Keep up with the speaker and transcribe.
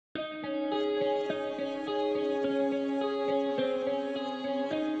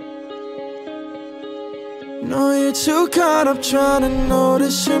know you're too caught up trying to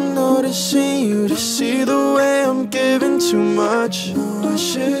notice I'm noticing you, to see the way I'm giving too much. No, I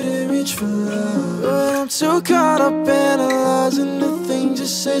shouldn't reach for love, but I'm too caught up analyzing the things you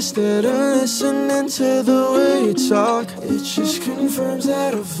say instead of listening to the way you talk. It just confirms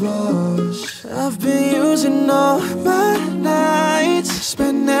that I've lost. I've been using all my nights,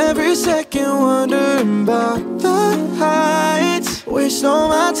 spend every second wondering about the heights, waste all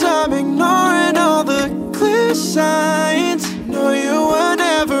my time ignoring all the clear signs. No, you were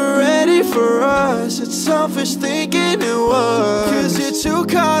never ready for us. It's selfish thinking it was, 'cause you're too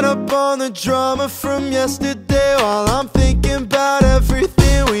caught up on the drama from yesterday, while I'm thinking about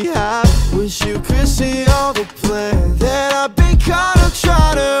everything we have. Wish you could see all the plans that I've been caught up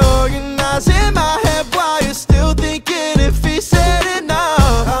trying to organize in my head, while you're still thinking if he said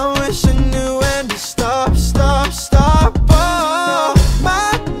enough. I wish I knew when to stop, stop, stop. Oh, my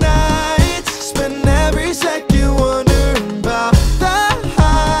nights, spend every second wondering about the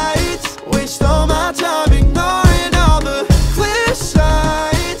heights, waste all my time ignoring all the clear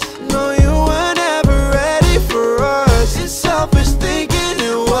signs. No, you were never ready for us. It's selfish thinking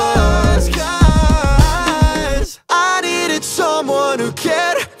it was, 'cause I needed someone who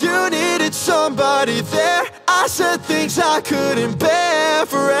cared, you needed somebody there. I said things I couldn't bear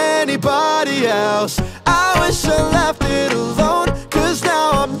for anybody else. I wish I left it alone, 'cause now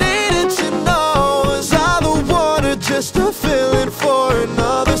I'm needing to know, was I the one or just a feeling for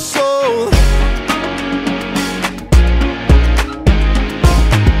another soul?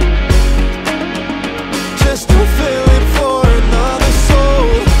 Just a feeling for another soul.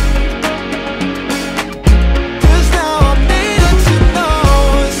 'Cause now I'm needing to know,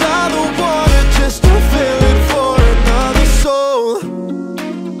 was I the one or just a feeling for another soul?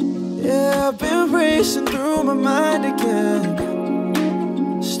 Yeah, I've been racing through my mind again,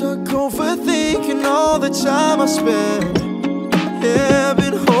 stuck overthinking all the time I spend. Yeah, I've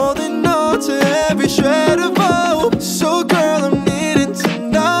been holding on to every shred of hope,